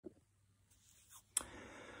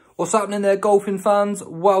What's happening there, golfing fans?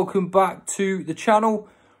 Welcome back to the channel.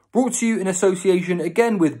 Brought to you in association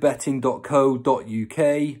again with betting.co.uk.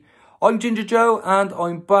 I'm Ginger Joe and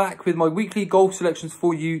I'm back with my weekly golf selections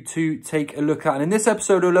for you to take a look at. And in this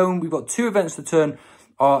episode alone, we've got two events to turn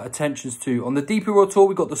our attentions to. On the DP World Tour,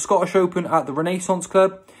 we've got the Scottish Open at the Renaissance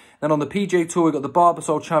Club. Then on the PGA Tour, we've got the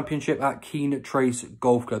Barbasol Championship at Keen Trace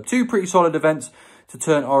Golf Club. Two pretty solid events to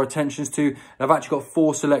turn our attentions to. And I've actually got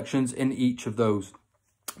four selections in each of those.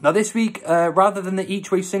 Now this week, rather than the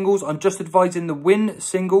each-way singles, I'm just advising the win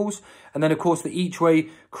singles and then, of course, the each-way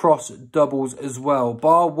cross doubles as well,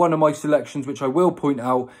 bar one of my selections, which I will point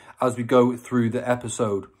out as we go through the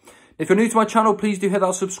episode. If you're new to my channel, please do hit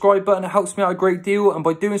that subscribe button. It helps me out a great deal, and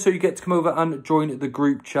by doing so, you get to come over and join the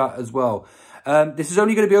group chat as well. This is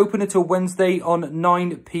only going to be open until Wednesday on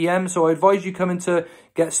 9 PM, so I advise you coming to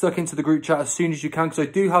get stuck into the group chat as soon as you can, because I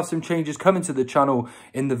do have some changes coming to the channel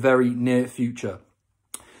in the very near future.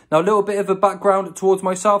 Now, a little bit of a background towards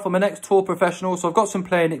myself. I'm an ex-tour professional, so I've got some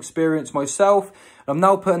playing experience myself. I'm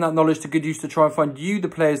now putting that knowledge to good use to try and find you the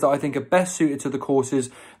players that I think are best suited to the courses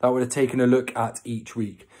that I would have taken a look at each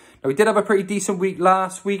week. Now, we did have a pretty decent week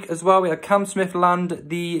last week as well. We had Cam Smith land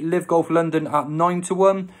the Live Golf London at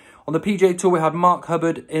 9-1. On the PGA Tour, we had Mark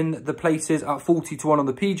Hubbard in the places at 40-1 on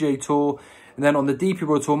the PGA Tour. And then on the DP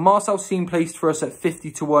World Tour, Marcel Siem placed for us at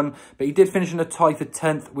 50-1, but he did finish in a tie for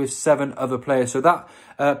 10th with 7 other players. So that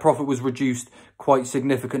profit was reduced quite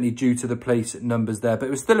significantly due to the place numbers there. But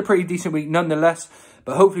it was still a pretty decent week nonetheless.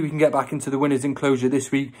 But hopefully we can get back into the winners' enclosure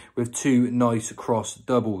this week with two nice cross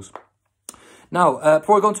doubles. Now,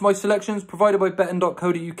 before I go on to my selections, provided by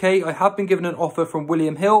betting.co.uk, I have been given an offer from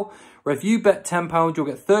William Hill, where if you bet £10, you'll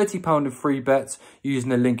get £30 in free bets using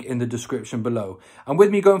the link in the description below. And with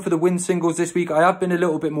me going for the win singles this week, I have been a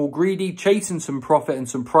little bit more greedy, chasing some profit and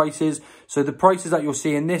some prices. So the prices that you'll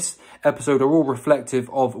see in this episode are all reflective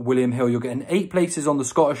of William Hill. You're getting 8 places on the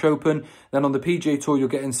Scottish Open. Then on the PGA Tour, you're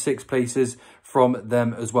getting 6 places from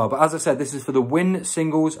them as well. But as I said, this is for the win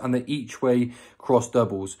singles and the each-way cross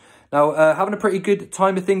doubles. Now, having a pretty good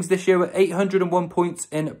time of things this year with 801 points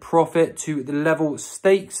in profit to the level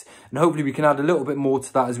stakes. And hopefully we can add a little bit more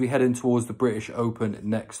to that as we head in towards the British Open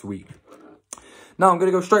next week. Now, I'm going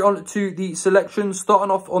to go straight on to the selections.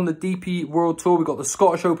 Starting off on the DP World Tour, we've got the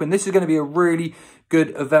Scottish Open. This is going to be a really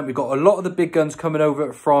good event. We've got a lot of the big guns coming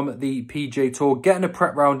over from the PGA Tour, getting a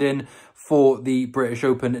prep round in for the British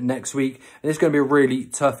Open next week. And it's going to be a really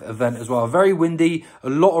tough event as well. Very windy. A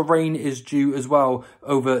lot of rain is due as well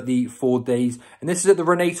over the 4 days. And this is at the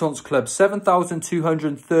Renaissance Club.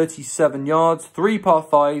 7,237 yards, 3 par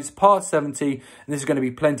 5s, par 70. And this is going to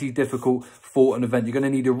be plenty difficult for an event. You're going to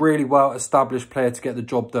need a really well-established player to get the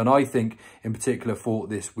job done, I think, in particular for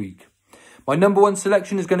this week. My number one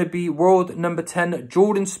selection is going to be world number 10,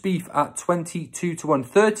 Jordan Spieth at 22-1,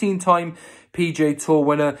 13-time PGA Tour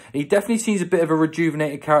winner. And he definitely seems a bit of a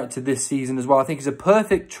rejuvenated character this season as well. I think he's a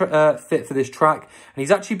perfect fit for this track. And he's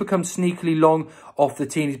actually become sneakily long off the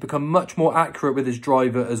tee. He's become much more accurate with his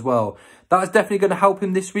driver as well. That is definitely going to help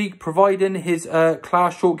him this week, providing his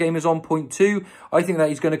class short game is on point 2. I think that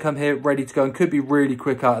he's going to come here ready to go and could be really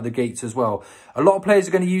quick out of the gates as well. A lot of players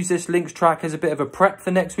are going to use this links track as a bit of a prep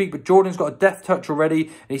for next week, but Jordan's got a deft touch already,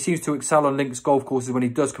 and he seems to excel on links golf courses when he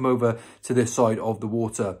does come over to this side of the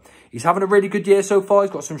water. He's having a really good year so far.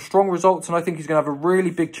 He's got some strong results, and I think he's going to have a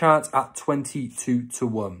really big chance at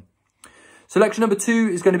 22-1. Selection number 2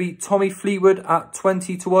 is going to be Tommy Fleetwood at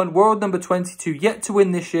 20-1. World number 22, yet to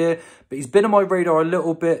win this year, but he's been on my radar a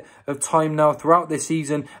little bit of time now throughout this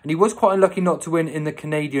season, and he was quite unlucky not to win in the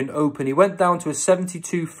Canadian Open. He went down to a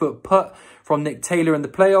 72-foot putt from Nick Taylor in the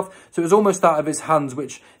playoff, so it was almost out of his hands,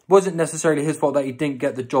 which wasn't necessarily his fault that he didn't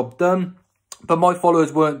get the job done. But my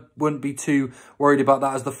followers wouldn't be too worried about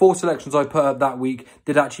that, as the 4 selections I put up that week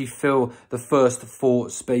did actually fill the first 4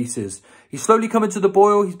 spaces. He's slowly coming to the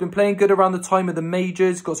boil. He's been playing good around the time of the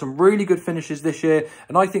majors. Got some really good finishes this year.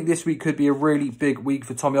 And I think this week could be a really big week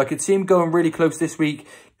for Tommy. I could see him going really close this week,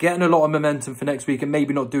 getting a lot of momentum for next week and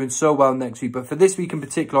maybe not doing so well next week. But for this week in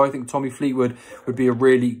particular, I think Tommy Fleetwood would be a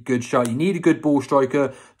really good shot. You need a good ball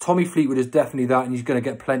striker. Tommy Fleetwood is definitely that, and he's going to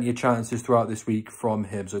get plenty of chances throughout this week from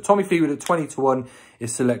him. So Tommy Fleetwood at 20-1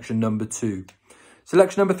 is selection number 2.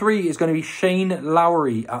 Selection number 3 is going to be Shane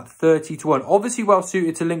Lowry at 30-1. Obviously well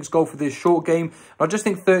suited to links golf with his short game. And I just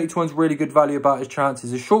think 30-1 is really good value about his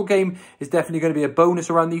chances. His short game is definitely going to be a bonus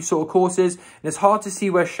around these sort of courses. And it's hard to see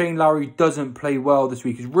where Shane Lowry doesn't play well this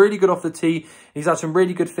week. He's really good off the tee. He's had some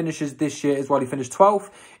really good finishes this year as well. He finished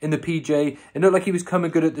 12th in the PJ. It looked like he was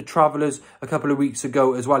coming good at the Travellers a couple of weeks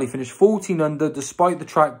ago as well. He finished 14 under, despite the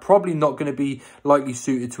track probably not going to be likely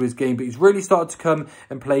suited to his game. But he's really started to come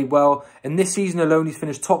and play well. And this season alone, known, he's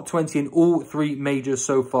finished top 20 in all 3 majors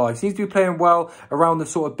so far. He seems to be playing well around the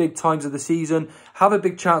sort of big times of the season. Have a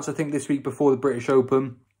big chance, I think, this week before the British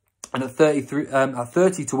Open. And at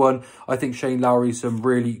 30 to 1, I think Shane Lowry is some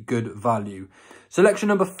really good value. Selection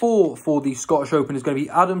number 4 for the Scottish Open is going to be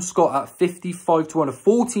Adam Scott at 55 to 1, a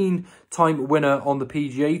 14-time winner on the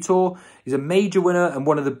PGA Tour. He's a major winner and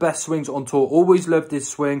one of the best swings on tour. Always loved his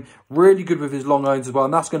swing. Really good with his long irons as well.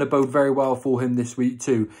 And that's going to bode very well for him this week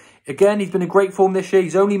too. Again, he's been in great form this year.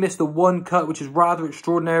 He's only missed the 1 cut, which is rather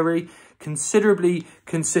extraordinary. Considerably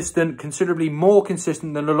consistent, considerably more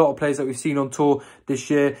consistent than a lot of players that we've seen on tour this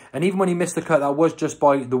year. And even when he missed the cut, that was just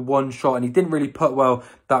by the 1 shot. And he didn't really putt well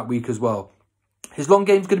that week as well. His long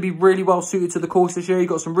game is going to be really well suited to the course this year. He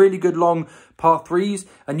got some really good long par 3s,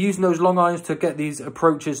 and using those long irons to get these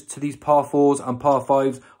approaches to these par 4s and par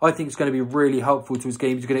 5s, I think it's going to be really helpful to his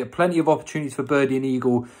game. He's going to get plenty of opportunities for birdie and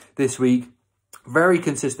eagle this week. Very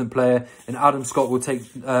consistent player, and Adam Scott will take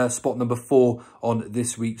spot number 4 on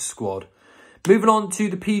this week's squad. Moving on to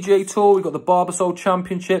the PGA Tour, we've got the Barbasol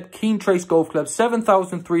Championship, Keen Trace Golf Club,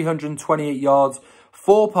 7,328 yards,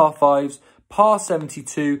 4 par 5s, par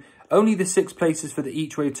 72. Only the 6 places for the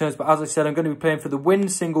each way turns. But as I said, I'm going to be playing for the win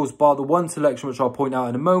singles bar the 1 selection, which I'll point out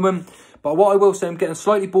in a moment. But what I will say, I'm getting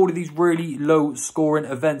slightly bored of these really low scoring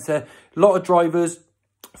events there. A lot of drivers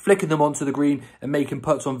flicking them onto the green and making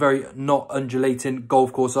putts on very not undulating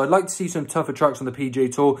golf courses. I'd like to see some tougher tracks on the PGA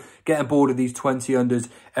Tour, getting bored of these 20 unders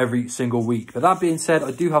every single week. But that being said,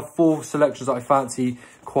 I do have 4 selections that I fancy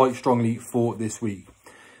quite strongly for this week.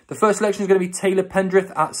 The first selection is going to be Taylor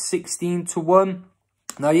Pendrith at 16 to 1.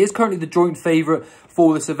 Now, he is currently the joint favourite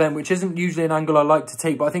for this event, which isn't usually an angle I like to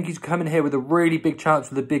take, but I think he's coming here with a really big chance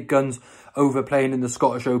for the big guns over playing in the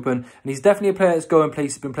Scottish Open. And he's definitely a player that's going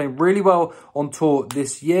places. He's been playing really well on tour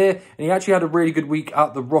this year, and he actually had a really good week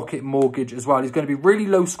at the Rocket Mortgage as well. He's going to be really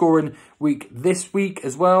low scoring week this week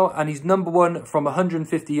as well, and he's number 1 from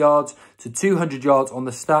 150 yards to 200 yards on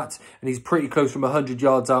the stats, and he's pretty close from 100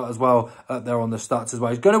 yards out as well there on the stats as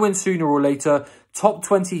well. He's going to win sooner or later. Top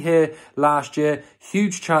 20 here last year,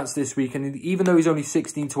 huge chance this week, and even though he's only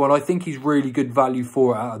 16 to 1, I think he's really good value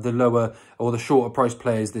for it out of the lower or the shorter price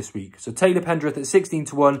players this week. So Taylor Pendrith at 16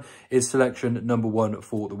 to 1 is selection number 1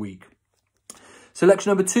 for the week. Selection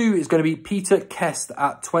number 2 is going to be Peter Kest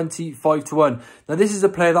at 25 to 1. Now, this is a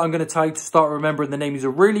player that I'm going to tell you to start remembering the name. He's a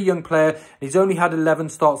really young player, and he's only had 11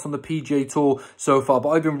 starts on the PGA Tour so far, but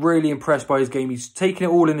I've been really impressed by his game. He's taken it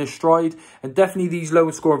all in his stride, and definitely these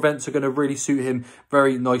low score events are going to really suit him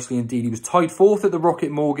very nicely indeed. He was tied 4th at the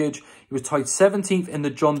Rocket Mortgage. He was tied 17th in the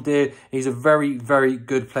John Deere. He's a very, very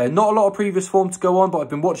good player. Not a lot of previous form to go on, but I've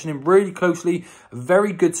been watching him really closely. A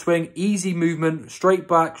very good swing, easy movement, straight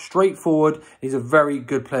back, straight forward. He's a very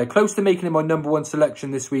good player. Close to making him my number 1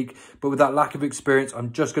 selection this week, but with that lack of experience,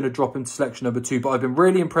 I'm just going to drop him to selection number 2. But I've been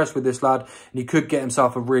really impressed with this lad, and he could get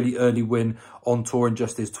himself a really early win on tour in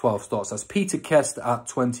just his 12 starts. That's Peter Kest at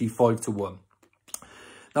 25 to 1.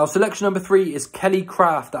 Now, selection number 3 is Kelly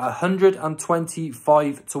Craft at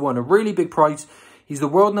 125 to 1. A really big price. He's the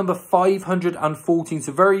world number 514,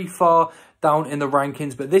 so very far down in the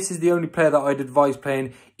rankings. But this is the only player that I'd advise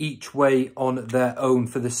playing each way on their own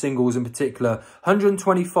for the singles in particular.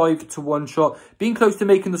 125 to 1 shot. Being close to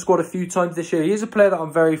making the squad a few times this year. He is a player that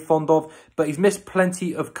I'm very fond of, but he's missed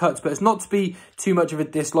plenty of cuts. But it's not to be too much of a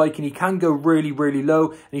dislike, and he can go really, really low,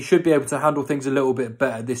 and he should be able to handle things a little bit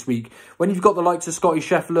better this week. When you've got the likes of Scotty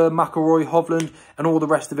Scheffler, McIlroy, Hovland, and all the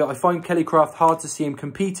rest of it, I find Kelly Craft hard to see him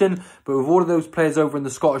competing. But with all of those players over in the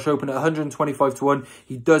Scottish Open at 125 to 1,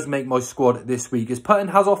 he does make my squad this week. His putting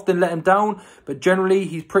has often let him down, but generally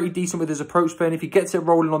he's pretty decent with his approach play, and if he gets it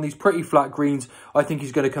rolling on these pretty flat greens, I think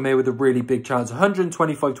he's going to come here with a really big chance.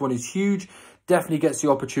 125 to 1 is huge. Definitely gets the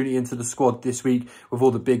opportunity into the squad this week with all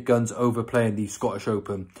the big guns over playing the Scottish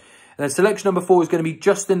Open. And then selection number 4 is going to be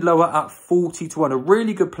Justin Lower at 40 to 1. A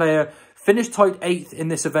really good player. Finished tied 8th in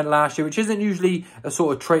this event last year, which isn't usually a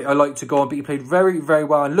sort of trait I like to go on, but he played very, very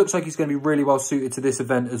well and looks like he's going to be really well suited to this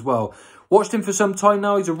event as well. Watched him for some time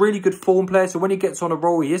now. He's a really good form player, so when he gets on a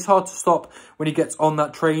roll, he is hard to stop when he gets on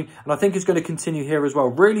that train, and I think he's going to continue here as well.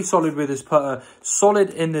 Really solid with his putter,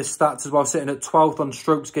 solid in his stats as well, sitting at 12th on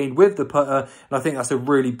strokes gained with the putter, and I think that's a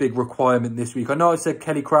really big requirement this week. I know I said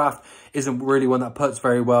Kelly Craft isn't really one that putts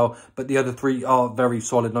very well, but the other 3 are very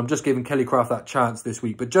solid, and I'm just giving Kelly Craft that chance this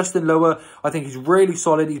week. But Justin Lower, I think he's really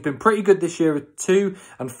solid. He's been pretty good this year too,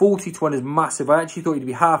 and 40 to 1 is massive. I actually thought he'd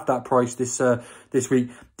be half that price this week.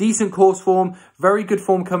 Decent course form, very good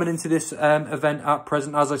form coming into this event at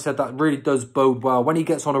present. As I said, that really does bode well. When he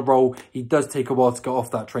gets on a roll, he does take a while to get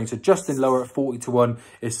off that train. So Justin Lower at 40 to 1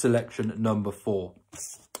 is selection number 4.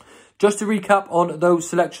 Just to recap on those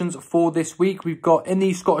selections for this week, we've got in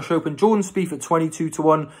the Scottish Open, Jordan Spieth at 22 to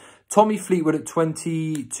 1, Tommy Fleetwood at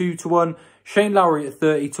 22 to 1, Shane Lowry at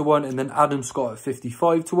 30 to 1, and then Adam Scott at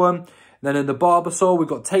 55 to 1. And then in the Barbasol, we've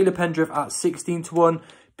got Taylor Pendrith at 16 to 1,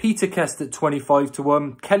 Peter Kest at 25 to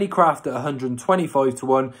 1, Kelly Craft at 125 to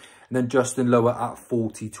 1, and then Justin Lower at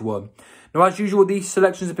 40 to 1. Now, as usual, these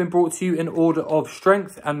selections have been brought to you in order of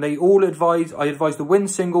strength, and I advise the win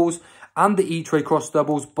singles and the each-way cross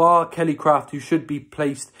doubles, bar Kelly Craft, who should be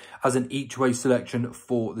placed as an each-way selection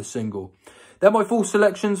for the single. They're my full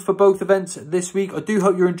selections for both events this week. I do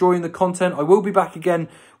hope you're enjoying the content. I will be back again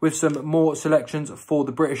with some more selections for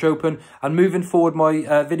the British Open. And moving forward, my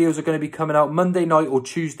videos are going to be coming out Monday night or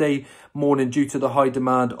Tuesday morning due to the high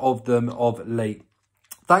demand of them of late.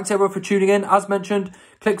 Thanks everyone for tuning in. As mentioned,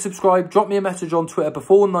 click subscribe, drop me a message on Twitter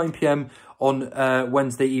before 9 PM on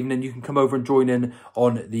Wednesday evening. You can come over and join in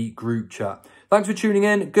on the group chat. Thanks for tuning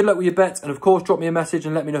in. Good luck with your bets. And of course, drop me a message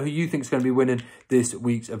and let me know who you think is going to be winning this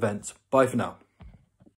week's events. Bye for now.